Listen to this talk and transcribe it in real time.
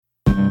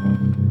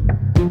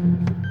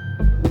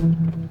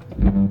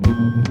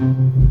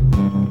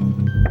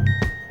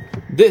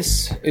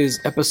This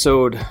is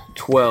episode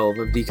 12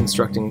 of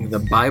Deconstructing the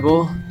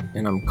Bible,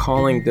 and I'm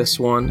calling this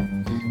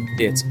one,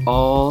 It's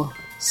All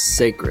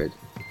Sacred.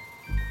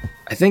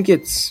 I think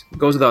it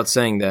goes without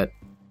saying that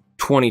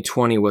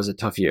 2020 was a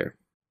tough year.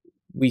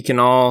 We can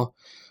all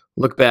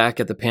look back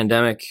at the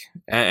pandemic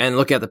and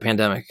look at the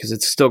pandemic because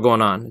it's still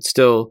going on. It's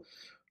still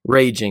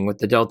raging with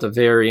the Delta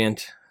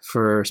variant,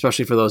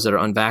 especially for those that are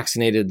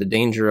unvaccinated, the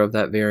danger of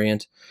that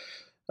variant.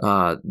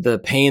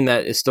 The pain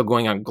that is still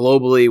going on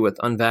globally with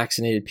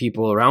unvaccinated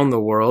people around the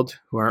world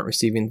who aren't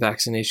receiving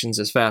vaccinations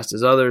as fast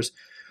as others.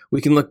 We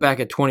can look back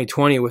at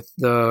 2020 with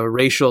the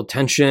racial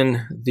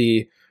tension,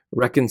 the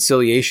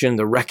reconciliation,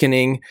 the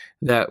reckoning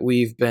that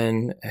we've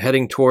been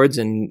heading towards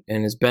and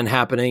has been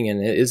happening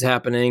and it is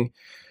happening.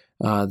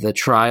 The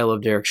trial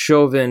of Derek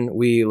Chauvin.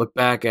 We look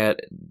back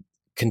at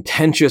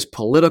contentious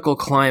political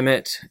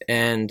climate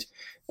and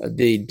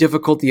the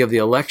difficulty of the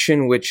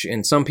election, which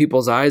in some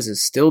people's eyes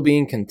is still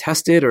being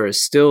contested or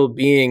is still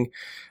being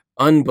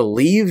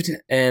unbelieved.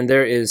 And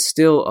there is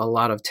still a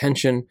lot of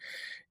tension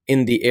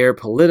in the air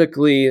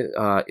politically,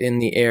 in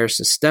the air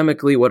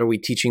systemically. What are we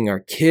teaching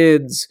our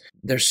kids?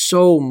 There's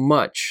so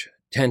much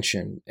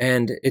tension,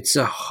 and it's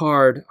a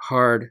hard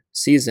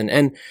season.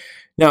 And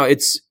now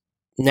it's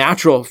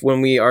natural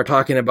when we are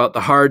talking about the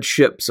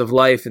hardships of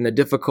life and the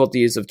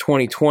difficulties of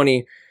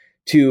 2020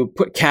 to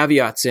put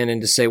caveats in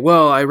and to say,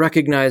 well, I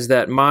recognize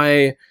that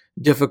my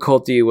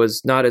difficulty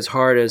was not as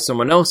hard as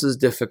someone else's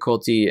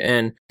difficulty,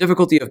 and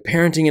difficulty of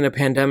parenting in a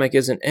pandemic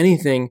isn't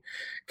anything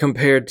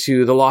compared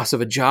to the loss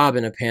of a job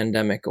in a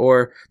pandemic,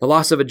 or the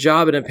loss of a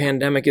job in a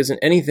pandemic isn't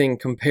anything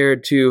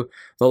compared to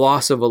the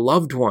loss of a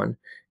loved one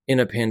in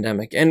a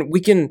pandemic. And we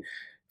can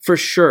for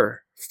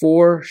sure,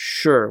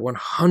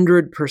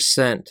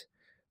 100%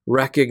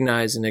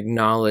 recognize and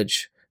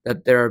acknowledge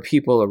that there are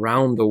people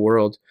around the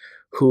world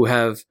who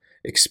have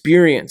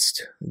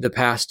experienced the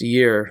past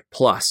year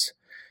plus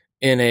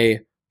in a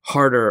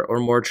harder or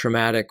more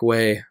traumatic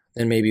way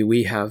than maybe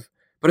we have.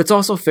 But it's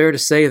also fair to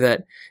say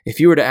that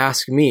if you were to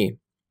ask me,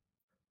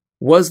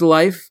 was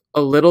life a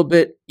little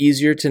bit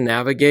easier to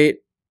navigate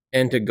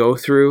and to go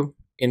through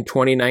in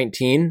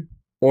 2019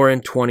 or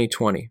in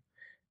 2020?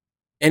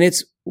 And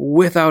it's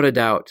without a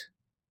doubt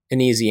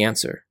an easy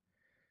answer.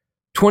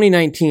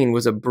 2019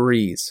 was a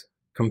breeze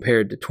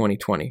compared to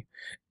 2020.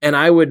 And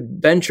I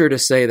would venture to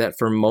say that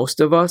for most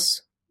of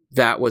us,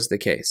 that was the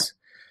case.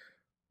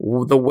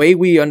 The way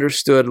we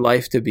understood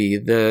life to be,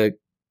 the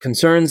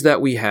concerns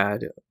that we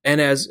had, and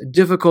as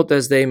difficult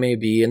as they may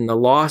be, and the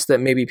loss that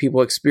maybe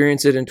people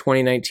experience it in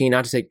 2019,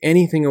 not to take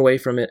anything away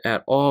from it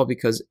at all,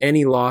 because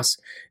any loss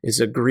is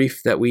a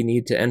grief that we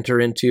need to enter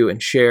into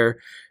and share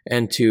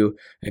and to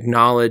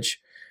acknowledge.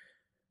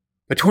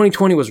 But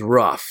 2020 was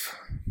rough.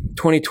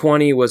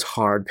 2020 was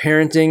hard.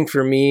 Parenting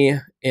for me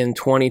in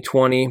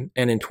 2020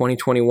 and in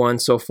 2021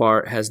 so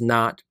far has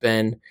not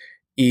been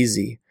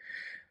easy.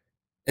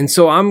 And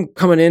so I'm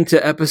coming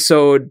into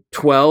episode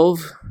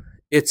 12.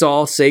 It's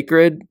all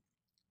sacred.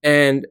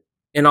 And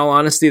in all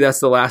honesty, that's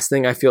the last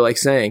thing I feel like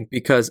saying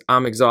because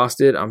I'm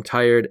exhausted, I'm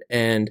tired,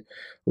 and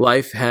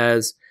life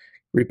has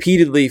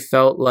repeatedly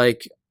felt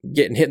like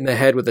getting hit in the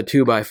head with a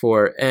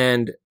 2x4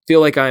 and feel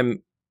like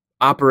I'm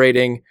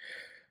operating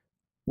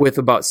with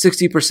about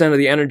 60% of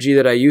the energy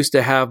that I used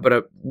to have,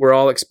 but we're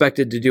all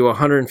expected to do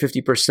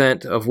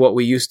 150% of what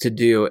we used to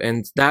do.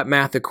 And that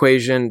math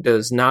equation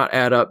does not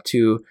add up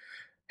to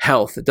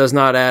health. It does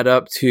not add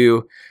up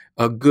to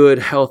a good,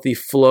 healthy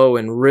flow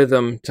and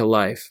rhythm to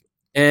life.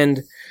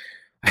 And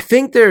I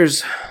think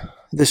there's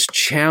this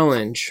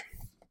challenge,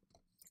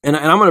 and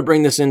I'm going to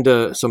bring this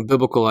into some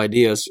biblical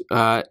ideas.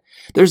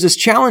 There's this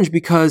challenge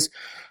because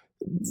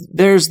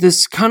there's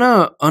this kind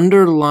of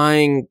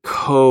underlying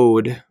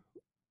code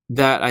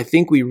that I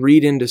think we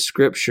read into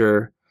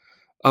scripture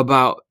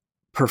about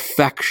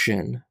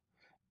perfection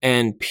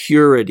and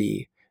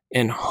purity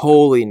and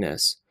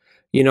holiness,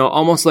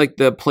 almost like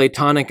the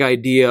Platonic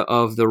idea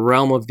of the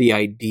realm of the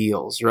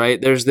ideals,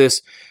 right? There's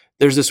this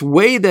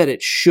way that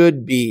it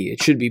should be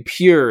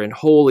pure and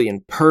holy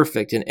and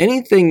perfect, and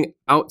anything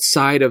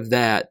outside of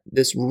that,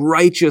 this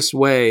righteous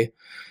way,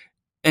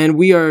 and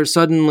we are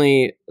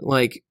suddenly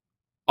like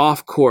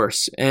off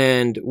course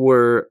and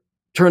we're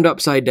turned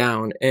upside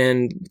down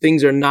and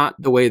things are not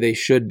the way they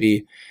should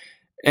be.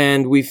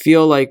 And we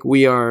feel like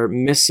we are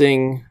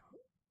missing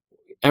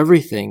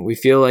everything. We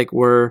feel like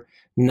we're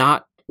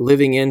not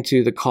living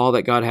into the call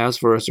that God has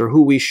for us or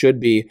who we should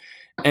be.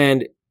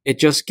 And it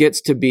just gets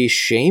to be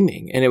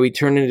shaming. And we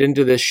turn it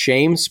into this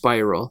shame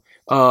spiral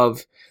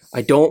of,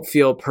 I don't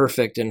feel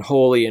perfect and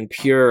holy and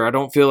pure. I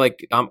don't feel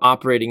like I'm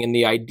operating in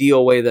the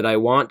ideal way that I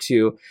want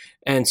to.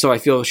 And so I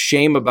feel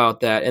shame about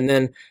that. And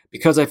then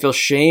because I feel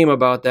shame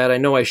about that, I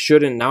know I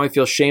shouldn't. Now I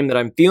feel shame that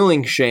I'm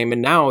feeling shame.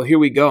 And now here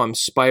we go. I'm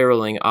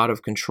spiraling out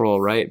of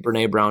control, right?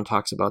 Brene Brown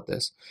talks about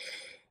this.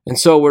 And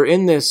so we're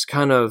in this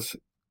kind of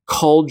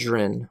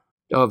cauldron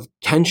of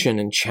tension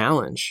and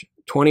challenge.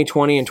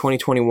 2020 and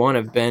 2021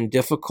 have been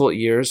difficult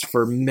years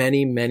for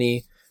many,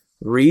 many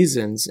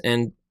reasons.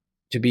 And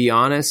to be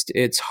honest,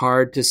 it's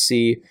hard to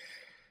see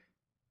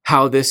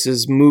how this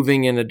is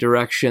moving in a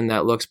direction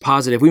that looks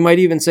positive. We might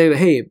even say that,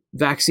 hey,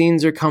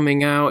 vaccines are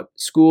coming out,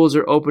 schools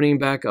are opening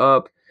back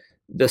up,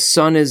 the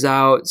sun is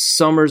out,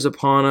 summer's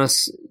upon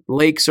us,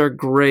 lakes are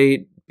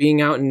great,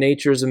 being out in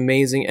nature is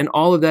amazing, and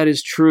all of that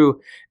is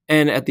true.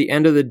 And at the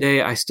end of the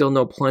day, I still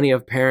know plenty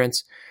of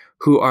parents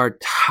who are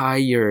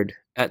tired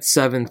at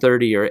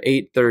 7:30 or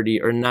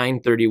 8:30 or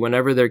 9:30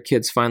 whenever their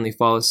kids finally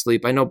fall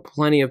asleep. I know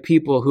plenty of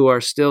people who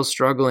are still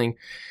struggling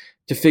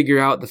to figure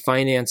out the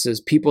finances,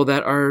 people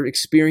that are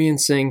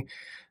experiencing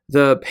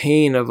the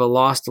pain of a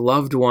lost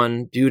loved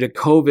one due to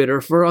COVID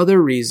or for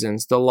other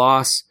reasons, the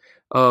loss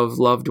of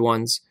loved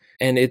ones.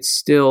 And it's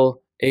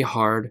still a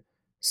hard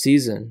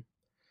season.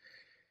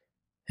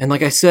 And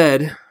like I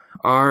said,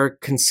 our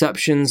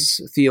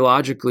conceptions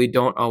theologically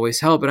don't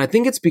always help. And I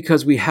think it's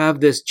because we have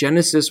this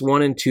Genesis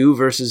 1 and 2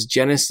 versus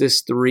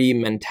Genesis 3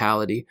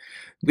 mentality.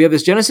 We have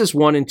this Genesis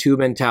 1 and 2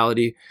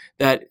 mentality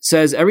that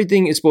says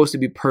everything is supposed to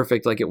be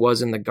perfect like it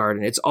was in the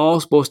garden. It's all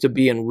supposed to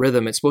be in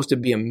rhythm. It's supposed to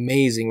be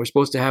amazing. We're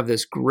supposed to have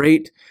this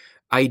great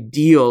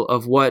ideal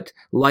of what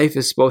life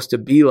is supposed to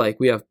be like.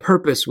 We have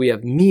purpose, we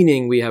have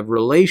meaning, we have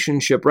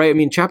relationship, right? I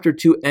mean, chapter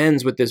 2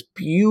 ends with this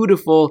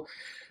beautiful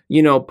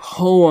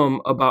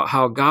poem about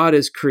how God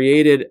has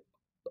created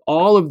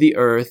all of the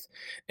earth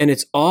and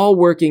it's all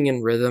working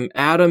in rhythm.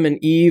 Adam and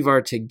Eve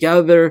are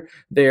together.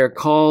 They are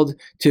called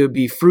to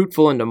be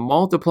fruitful and to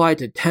multiply,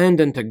 to tend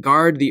and to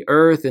guard the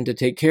earth and to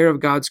take care of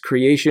God's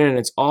creation. And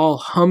it's all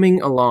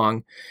humming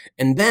along.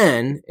 And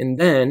then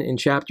in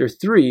chapter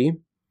 3,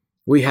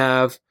 we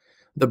have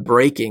the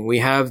breaking. We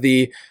have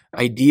the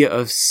idea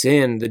of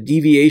sin, the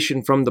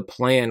deviation from the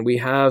plan. We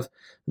have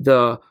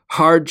the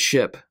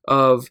hardship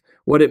of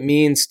what it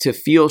means to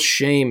feel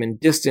shame and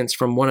distance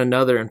from one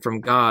another and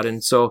from God.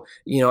 And so,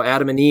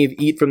 Adam and Eve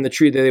eat from the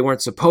tree that they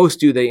weren't supposed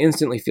to. They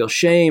instantly feel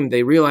shame.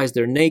 They realize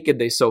they're naked.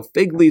 They sew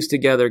fig leaves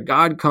together.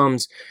 God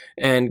comes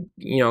and,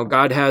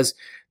 God has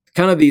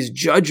kind of these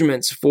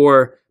judgments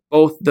for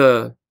both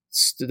the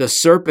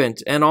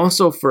serpent and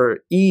also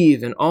for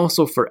Eve and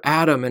also for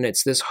Adam. And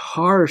it's this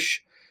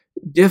harsh,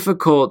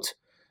 difficult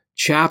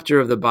chapter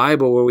of the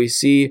Bible where we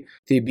see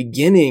the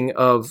beginning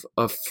of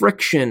a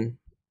friction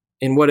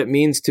in what it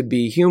means to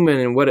be human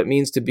and what it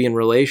means to be in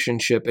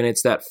relationship. And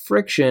it's that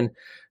friction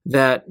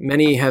that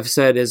many have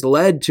said has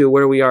led to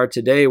where we are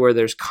today, where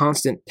there's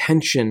constant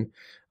tension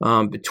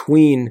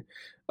between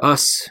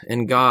us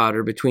and God,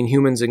 or between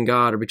humans and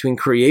God, or between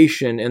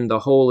creation and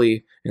the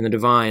holy and the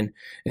divine.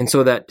 And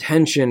so that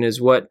tension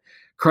is what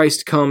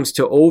Christ comes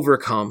to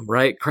overcome,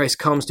 right? Christ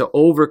comes to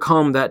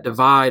overcome that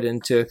divide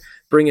and to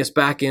bring us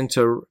back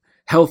into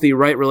healthy,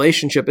 right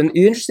relationship. And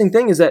the interesting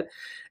thing is that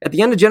at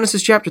the end of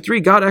Genesis chapter 3,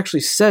 God actually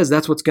says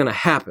that's what's going to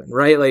happen,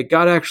 right? Like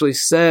God actually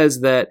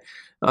says that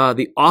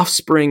the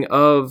offspring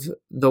of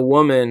the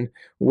woman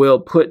will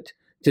put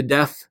to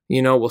death,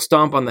 will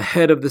stomp on the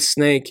head of the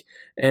snake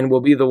and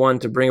will be the one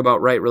to bring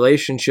about right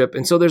relationship.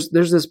 And so there's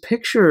this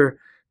picture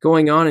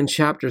going on in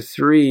chapter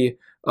 3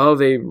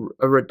 of a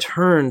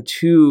return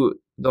to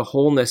the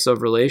wholeness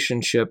of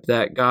relationship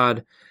that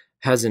God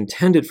has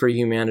intended for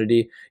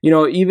humanity,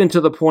 even to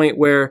the point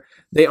where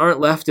they aren't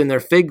left in their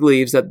fig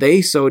leaves that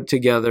they sewed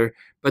together,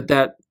 but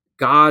that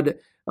God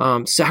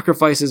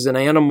sacrifices an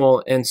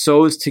animal and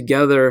sews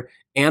together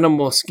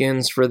animal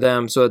skins for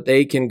them so that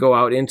they can go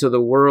out into the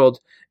world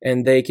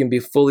and they can be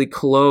fully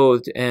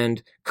clothed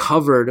and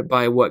covered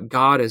by what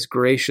God has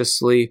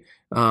graciously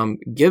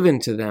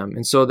given to them.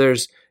 And so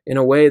there's, in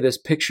a way, this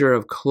picture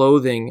of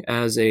clothing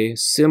as a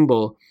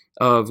symbol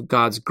of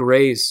God's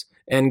grace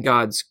and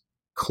God's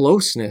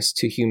closeness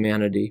to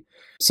humanity.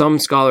 Some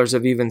scholars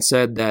have even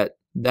said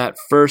that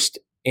first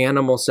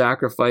animal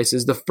sacrifice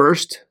is the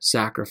first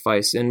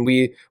sacrifice,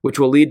 which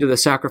will lead to the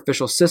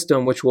sacrificial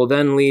system, which will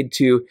then lead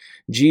to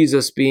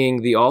Jesus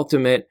being the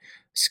ultimate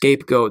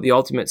scapegoat, the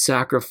ultimate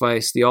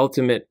sacrifice, the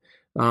ultimate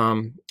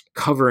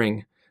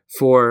covering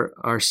for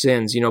our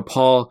sins.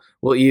 Paul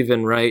will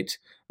even write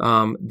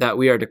that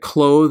we are to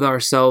clothe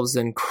ourselves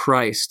in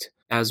Christ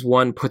as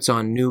one puts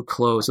on new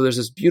clothes. So there's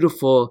this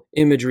beautiful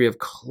imagery of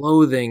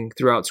clothing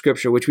throughout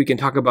Scripture, which we can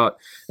talk about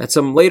at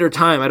some later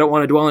time. I don't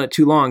want to dwell on it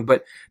too long,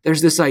 but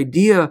there's this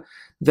idea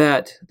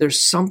that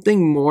there's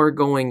something more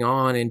going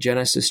on in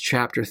Genesis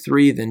chapter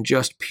 3 than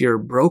just pure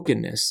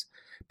brokenness,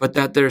 but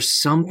that there's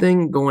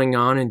something going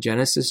on in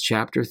Genesis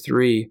chapter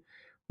 3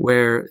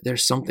 where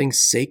there's something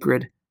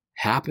sacred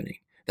happening,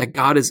 that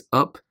God is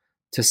up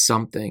to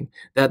something,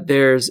 that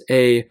there's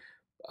a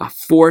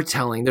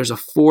foretelling, there's a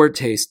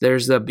foretaste,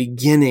 there's a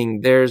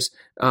beginning, there's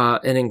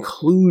an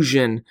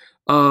inclusion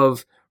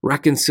of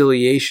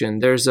reconciliation.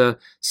 There's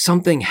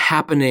something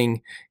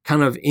happening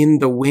kind of in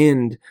the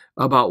wind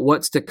about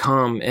what's to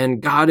come.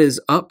 And God is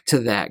up to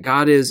that.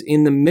 God is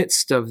in the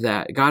midst of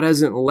that. God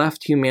hasn't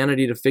left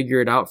humanity to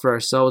figure it out for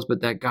ourselves,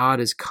 but that God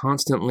is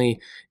constantly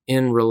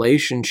in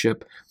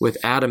relationship with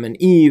Adam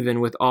and Eve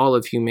and with all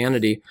of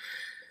humanity.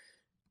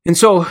 And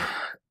so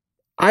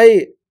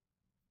I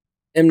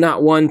am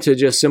not one to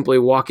just simply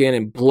walk in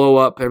and blow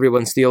up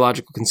everyone's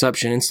theological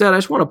conception. Instead, I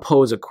just want to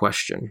pose a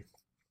question.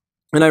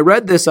 And I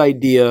read this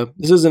idea.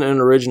 This isn't an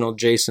original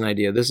Jason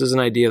idea. This is an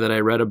idea that I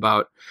read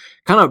about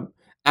kind of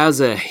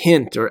as a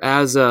hint or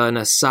as an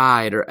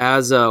aside or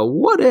as a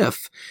what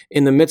if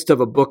in the midst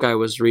of a book I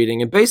was reading.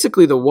 And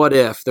basically the what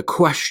if, the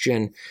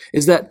question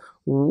is that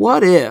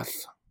what if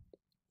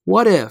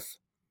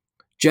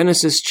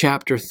Genesis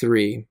chapter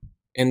 3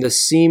 and the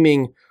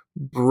seeming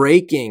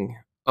breaking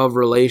of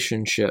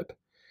relationship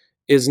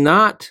is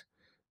not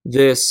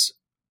this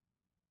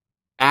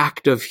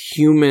act of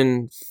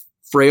human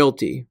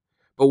frailty,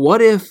 but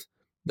what if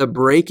the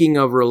breaking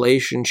of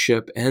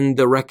relationship and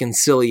the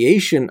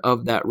reconciliation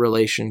of that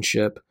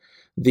relationship,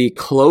 the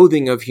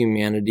clothing of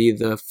humanity,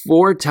 the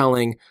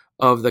foretelling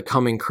of the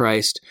coming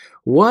Christ,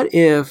 what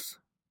if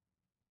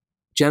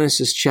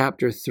Genesis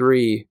chapter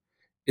 3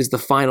 is the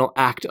final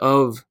act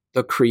of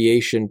the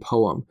creation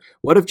poem?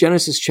 What if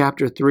Genesis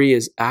chapter 3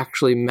 is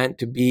actually meant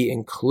to be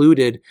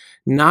included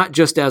not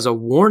just as a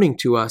warning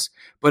to us,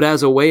 but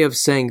as a way of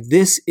saying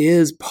this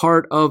is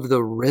part of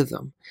the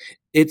rhythm.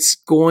 It's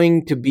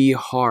going to be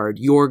hard.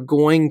 You're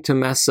going to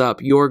mess up.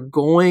 You're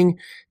going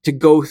to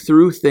go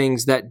through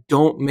things that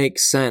don't make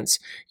sense.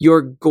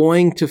 You're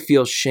going to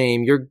feel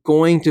shame. You're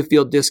going to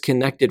feel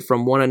disconnected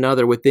from one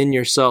another within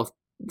yourself,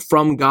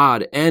 from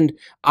God, and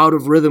out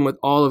of rhythm with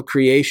all of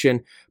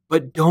creation.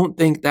 But don't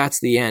think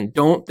that's the end.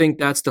 Don't think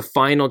that's the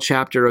final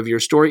chapter of your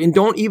story. And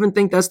don't even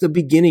think that's the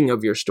beginning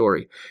of your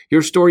story.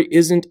 Your story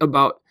isn't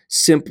about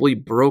simply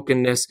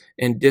brokenness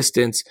and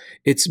distance.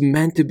 It's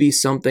meant to be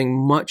something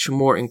much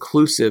more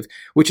inclusive,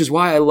 which is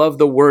why I love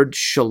the word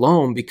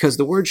shalom, because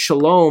the word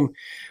shalom,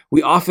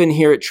 we often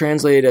hear it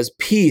translated as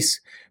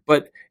peace,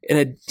 but in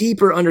a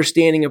deeper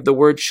understanding of the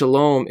word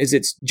shalom is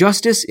its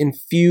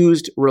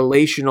justice-infused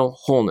relational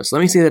wholeness. Let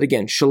me say that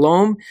again.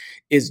 Shalom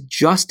is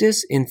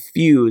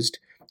justice-infused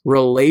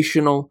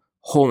relational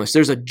wholeness.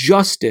 There's a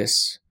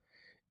justice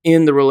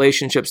in the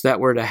relationships that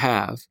we're to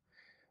have,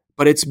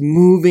 but it's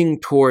moving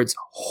towards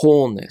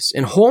wholeness.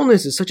 And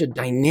wholeness is such a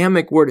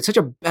dynamic word. It's such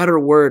a better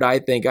word, I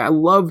think. I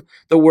love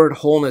the word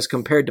wholeness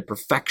compared to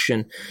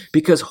perfection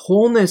because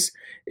wholeness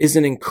is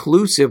an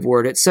inclusive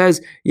word. It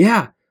says,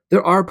 yeah,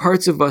 there are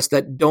parts of us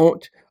that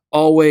don't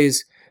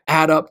always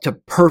add up to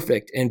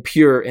perfect and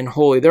pure and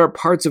holy. There are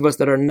parts of us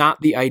that are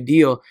not the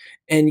ideal,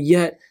 and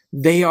yet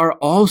they are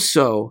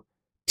also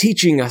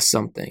teaching us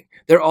something.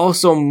 They're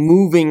also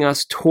moving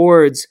us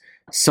towards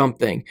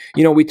something.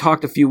 You know, we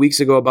talked a few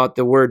weeks ago about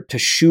the word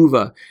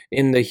teshuvah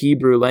in the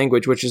Hebrew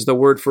language, which is the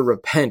word for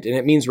repent, and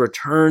it means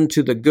return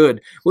to the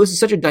good. Well, this is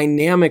such a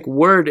dynamic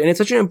word, and it's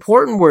such an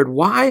important word.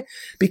 Why?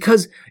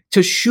 Because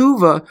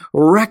teshuvah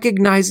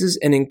recognizes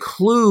and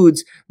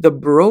includes the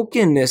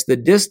brokenness, the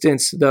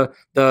distance,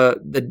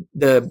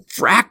 the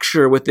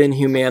fracture within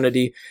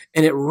humanity,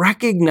 and it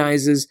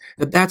recognizes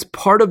that that's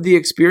part of the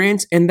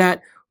experience and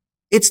that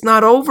it's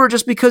not over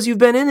just because you've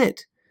been in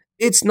it.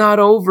 It's not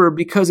over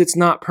because it's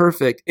not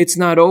perfect. It's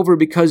not over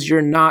because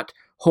you're not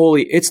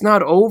holy. It's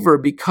not over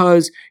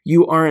because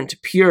you aren't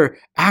pure.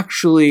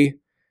 Actually,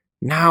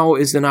 now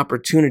is an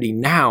opportunity.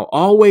 Now,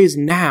 always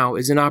now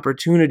is an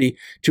opportunity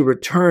to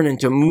return and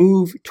to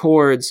move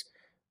towards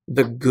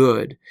the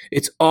good.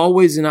 It's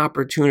always an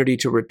opportunity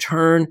to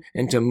return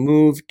and to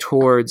move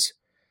towards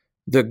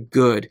the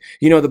good.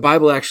 You know, the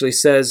Bible actually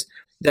says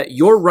that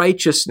your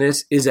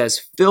righteousness is as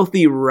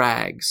filthy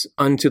rags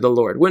unto the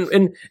Lord.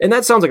 And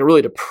that sounds like a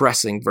really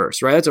depressing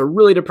verse, right? That's a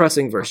really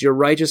depressing verse. Your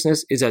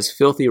righteousness is as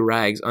filthy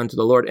rags unto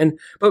the Lord.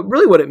 But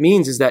really what it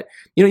means is that,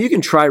 you know, you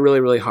can try really,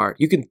 really hard.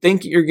 You can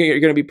think you're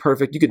going to be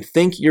perfect. You can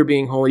think you're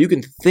being holy. You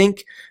can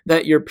think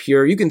that you're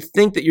pure. You can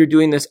think that you're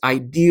doing this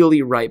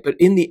ideally right. But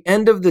in the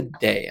end of the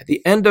day, at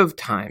the end of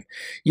time,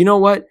 you know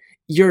what?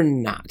 You're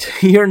not.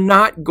 You're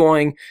not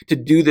going to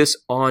do this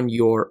on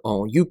your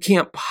own. You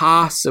can't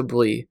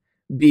possibly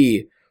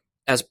be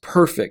as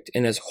perfect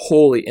and as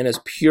holy and as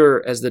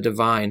pure as the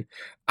divine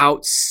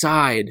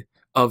outside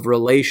of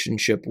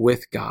relationship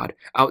with God,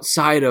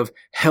 outside of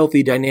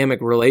healthy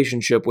dynamic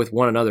relationship with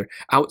one another,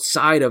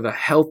 outside of a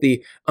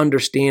healthy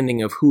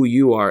understanding of who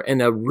you are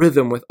and a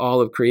rhythm with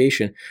all of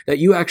creation, that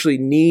you actually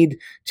need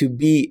to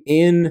be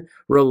in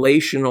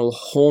relational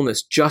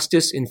wholeness,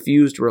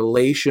 justice-infused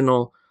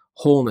relational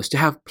wholeness, to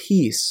have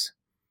peace.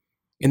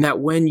 And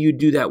that when you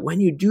do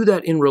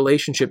that in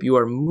relationship, you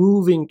are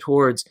moving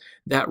towards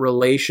that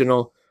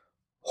relational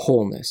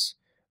wholeness,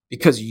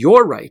 because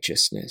your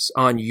righteousness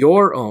on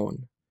your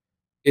own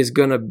is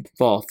going to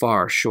fall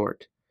far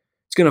short.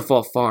 It's going to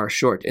fall far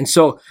short. And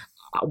so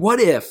what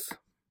if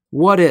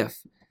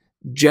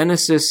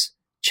Genesis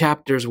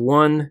chapters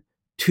 1,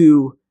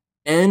 2,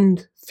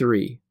 and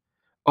 3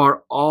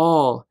 are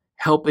all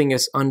helping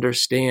us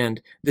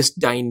understand this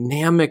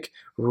dynamic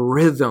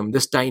rhythm,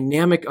 this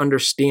dynamic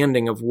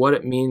understanding of what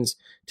it means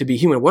to be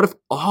human? What if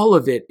all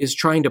of it is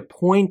trying to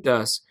point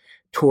us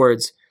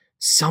towards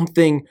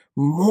something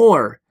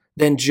more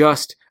than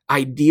just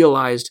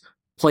idealized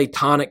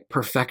Platonic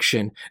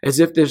perfection, as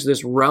if there's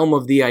this realm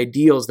of the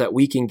ideals that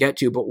we can get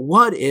to? But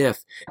what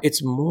if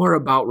it's more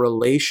about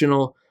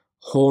relational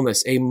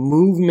wholeness, a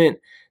movement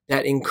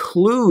that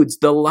includes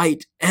the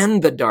light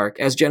and the dark,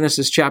 as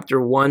Genesis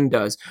chapter 1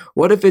 does?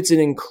 What if it's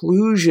an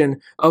inclusion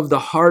of the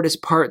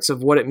hardest parts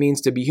of what it means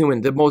to be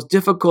human, the most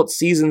difficult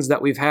seasons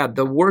that we've had,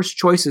 the worst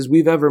choices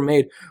we've ever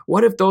made?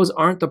 What if those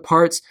aren't the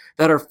parts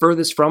that are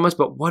furthest from us,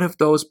 but what if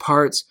those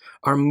parts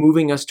are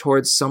moving us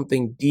towards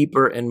something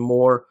deeper and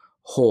more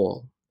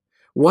whole?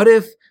 What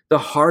if the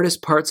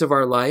hardest parts of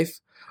our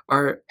life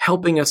are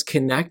helping us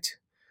connect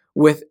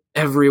with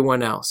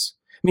everyone else?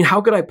 I mean,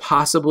 how could I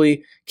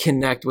possibly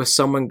connect with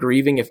someone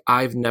grieving if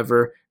I've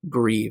never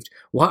grieved?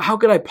 How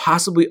could I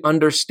possibly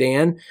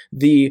understand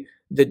the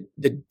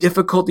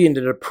difficulty and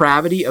the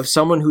depravity of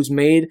someone who's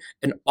made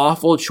an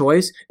awful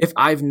choice if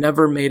I've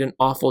never made an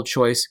awful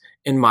choice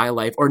in my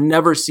life or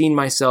never seen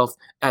myself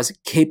as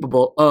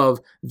capable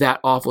of that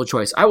awful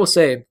choice? I will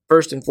say,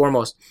 first and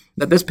foremost,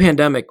 that this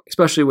pandemic,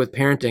 especially with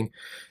parenting,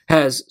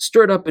 has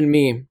stirred up in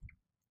me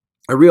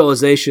a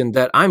realization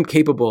that I'm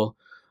capable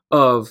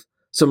of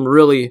some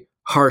really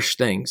harsh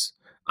things.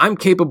 I'm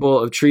capable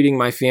of treating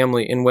my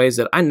family in ways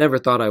that I never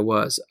thought I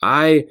was.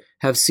 I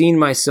have seen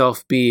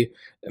myself be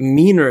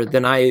meaner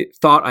than I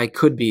thought I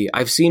could be.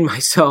 I've seen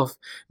myself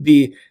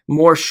be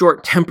more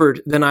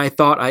short-tempered than I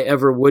thought I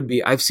ever would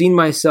be. I've seen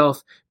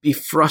myself be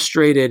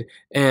frustrated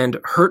and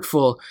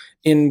hurtful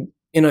in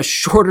a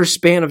shorter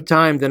span of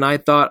time than I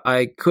thought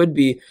I could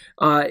be.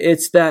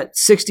 It's that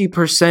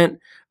 60%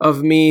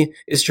 of me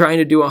is trying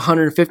to do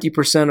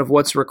 150% of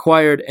what's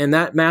required. And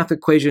that math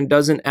equation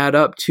doesn't add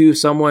up to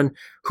someone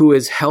who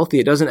is healthy.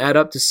 It doesn't add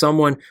up to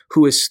someone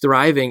who is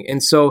thriving.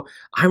 And so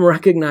I'm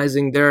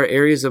recognizing there are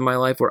areas of my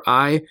life where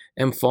I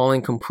am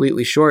falling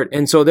completely short.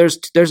 And so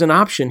there's an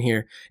option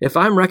here. If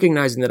I'm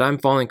recognizing that I'm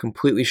falling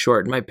completely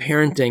short and my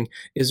parenting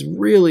is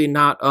really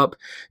not up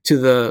to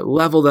the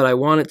level that I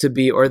want it to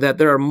be, or that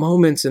there are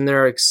moments and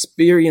there are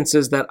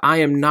experiences that I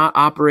am not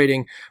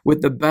operating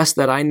with the best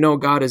that I know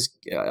God has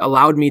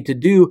allowed me to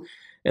do,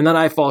 and then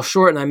I fall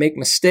short and I make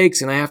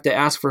mistakes and I have to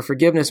ask for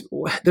forgiveness.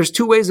 There's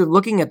two ways of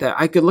looking at that.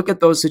 I could look at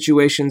those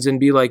situations and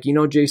be like,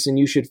 Jason,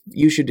 you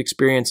should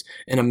experience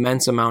an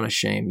immense amount of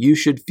shame. You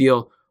should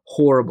feel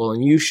horrible,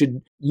 and you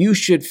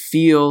should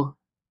feel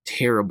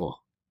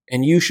terrible.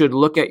 And you should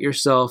look at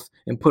yourself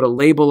and put a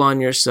label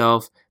on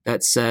yourself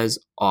that says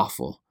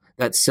awful,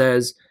 that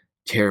says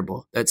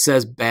terrible, that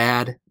says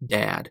bad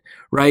dad,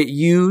 right?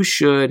 You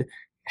should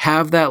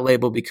have that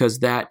label because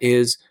that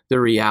is the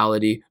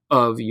reality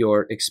of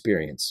your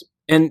experience.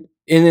 And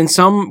in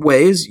some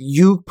ways,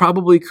 you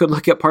probably could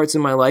look at parts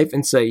in my life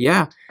and say,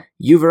 yeah,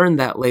 you've earned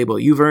that label.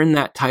 You've earned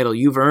that title.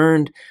 You've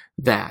earned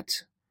that.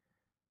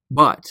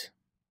 But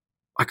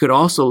I could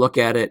also look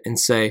at it and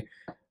say,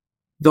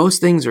 those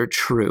things are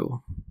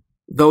true.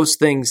 Those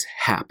things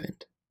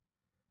happened.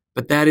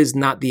 But that is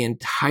not the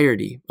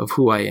entirety of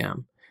who I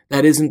am.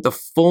 That isn't the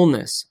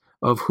fullness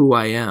of who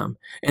I am,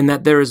 and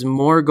that there is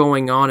more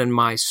going on in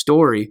my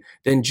story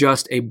than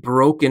just a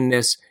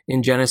brokenness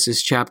in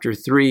Genesis chapter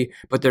 3,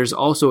 but there's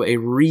also a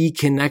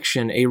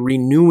reconnection, a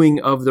renewing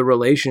of the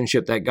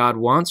relationship that God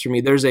wants for me.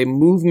 There's a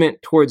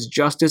movement towards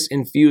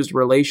justice-infused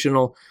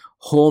relational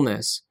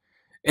wholeness.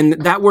 And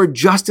that word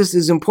justice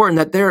is important,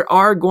 that there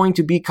are going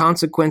to be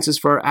consequences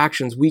for our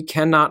actions. We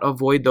cannot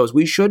avoid those.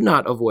 We should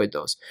not avoid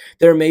those.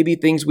 There may be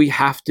things we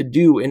have to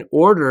do in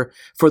order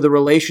for the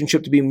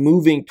relationship to be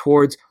moving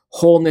towards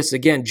wholeness.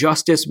 Again,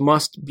 justice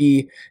must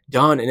be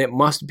done and it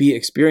must be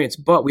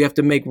experienced, but we have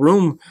to make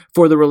room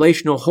for the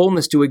relational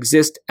wholeness to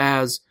exist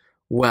as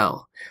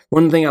well.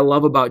 One thing I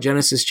love about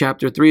Genesis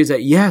chapter 3 is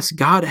that, yes,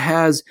 God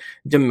has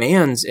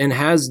demands and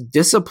has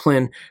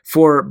discipline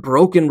for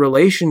broken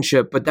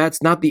relationship, but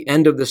that's not the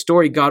end of the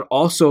story. God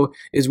also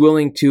is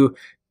willing to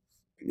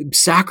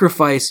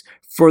sacrifice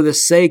for the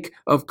sake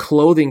of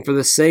clothing, for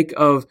the sake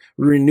of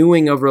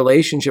renewing of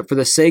relationship, for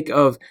the sake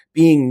of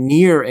being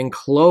near and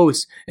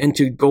close and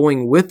to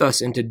going with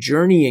us and to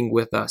journeying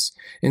with us.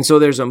 And so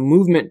there's a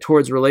movement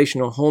towards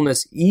relational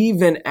wholeness,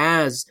 even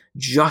as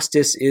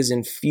justice is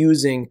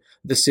infusing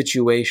the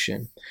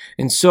situation.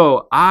 And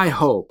so I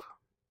hope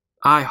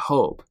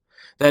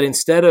that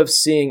instead of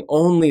seeing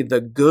only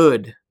the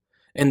good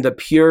and the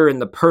pure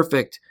and the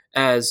perfect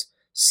as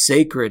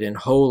sacred and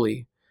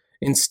holy,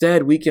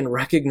 instead we can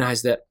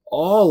recognize that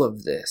all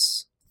of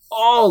this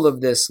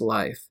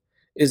life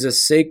is a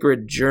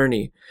sacred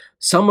journey.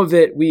 Some of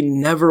it we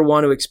never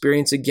want to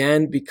experience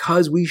again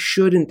because we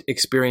shouldn't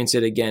experience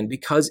it again,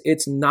 because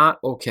it's not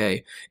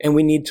okay. And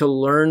we need to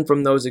learn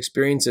from those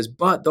experiences.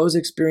 But those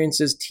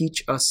experiences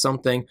teach us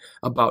something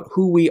about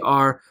who we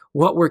are,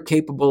 what we're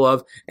capable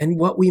of, and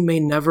what we may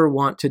never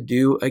want to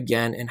do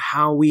again, and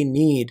how we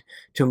need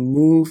to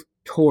move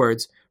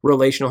towards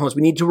relational wholeness.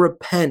 We need to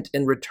repent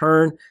and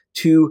return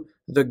to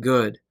the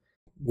good.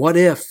 What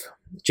if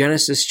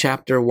Genesis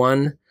chapter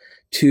 1,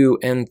 2,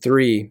 and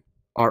 3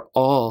 are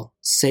all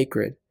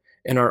sacred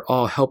and are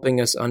all helping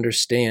us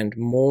understand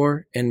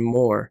more and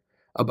more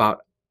about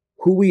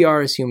who we are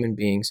as human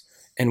beings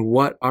and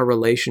what our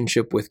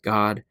relationship with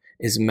God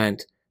is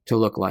meant to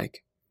look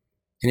like?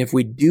 And if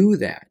we do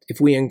that,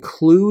 if we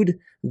include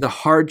the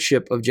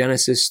hardship of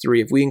Genesis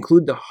 3, if we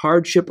include the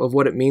hardship of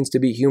what it means to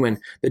be human,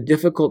 the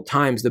difficult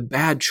times, the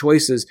bad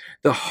choices,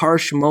 the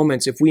harsh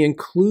moments, if we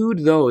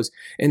include those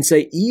and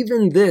say,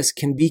 even this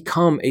can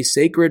become a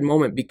sacred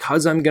moment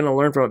because I'm going to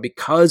learn from it,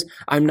 because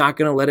I'm not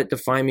going to let it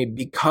define me,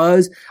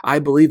 because I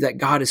believe that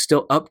God is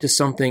still up to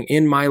something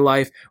in my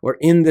life or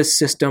in this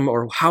system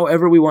or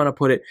however we want to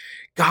put it,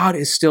 God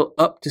is still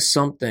up to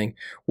something.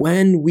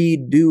 When we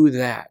do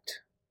that,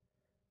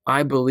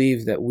 I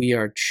believe that we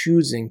are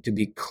choosing to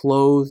be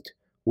clothed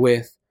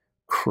with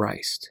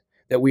Christ,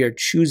 that we are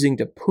choosing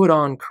to put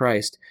on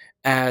Christ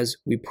as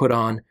we put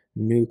on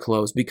new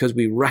clothes, because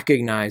we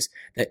recognize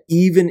that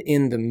even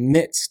in the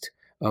midst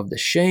of the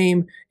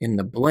shame, in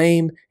the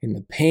blame, in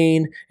the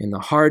pain, in the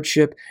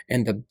hardship,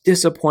 and the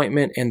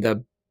disappointment, and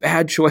the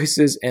bad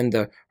choices, and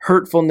the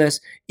hurtfulness,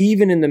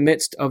 even in the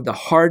midst of the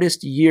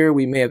hardest year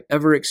we may have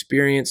ever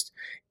experienced,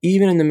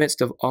 even in the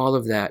midst of all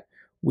of that,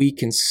 we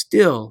can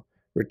still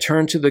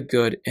return to the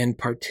good and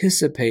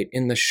participate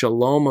in the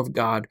shalom of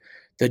God,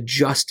 the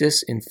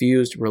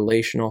justice-infused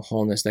relational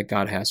wholeness that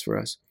God has for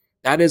us.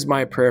 That is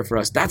my prayer for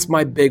us. That's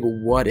my big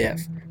what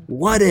if.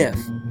 What if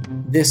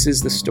this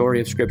is the story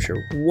of Scripture?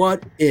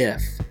 What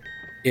if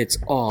it's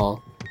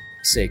all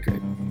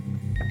sacred?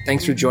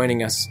 Thanks for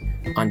joining us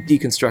on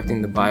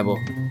Deconstructing the Bible.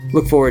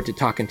 Look forward to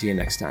talking to you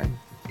next time.